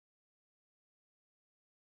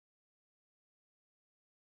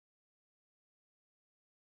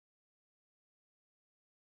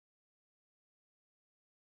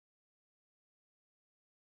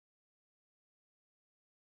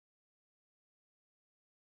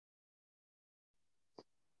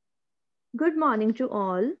Good morning to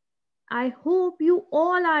all. I hope you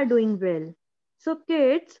all are doing well. So,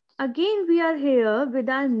 kids, again we are here with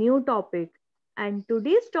our new topic, and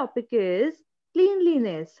today's topic is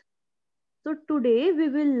cleanliness. So, today we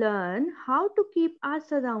will learn how to keep our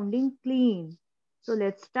surrounding clean. So,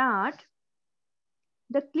 let's start.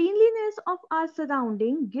 The cleanliness of our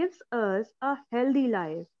surrounding gives us a healthy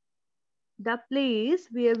life. The place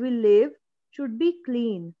where we live should be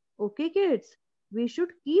clean. Okay, kids? We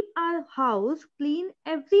should keep our house clean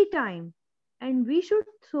every time. And we should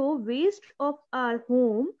throw waste of our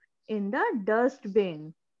home in the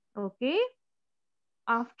dustbin. Okay?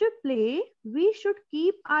 After play, we should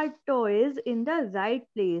keep our toys in the right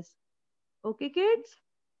place. Okay, kids?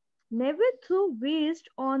 Never throw waste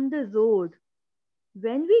on the road.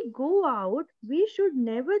 When we go out, we should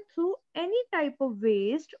never throw any type of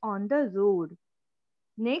waste on the road.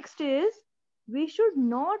 Next is we should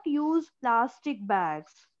not use plastic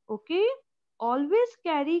bags. Okay? Always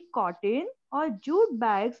carry cotton or jute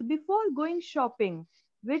bags before going shopping,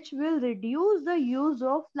 which will reduce the use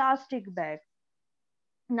of plastic bags.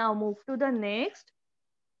 Now move to the next.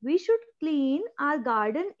 We should clean our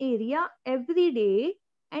garden area every day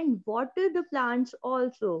and water the plants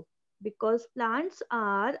also because plants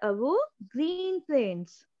are our green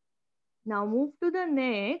friends. Now move to the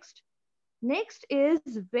next. Next is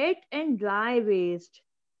wet and dry waste.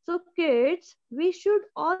 So kids, we should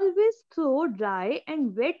always throw dry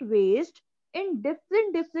and wet waste in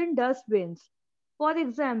different dustbins. For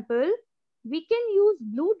example, we can use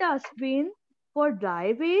blue dustbin for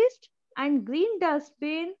dry waste and green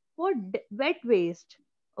dustbin for wet waste.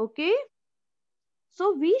 Okay?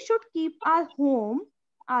 So we should keep our home,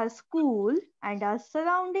 our school and our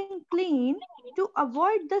surrounding clean to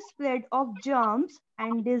avoid the spread of germs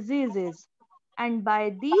and diseases. And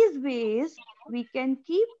by these ways, we can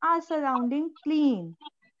keep our surrounding clean.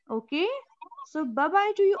 Okay? So bye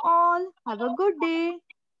bye to you all. Have a good day.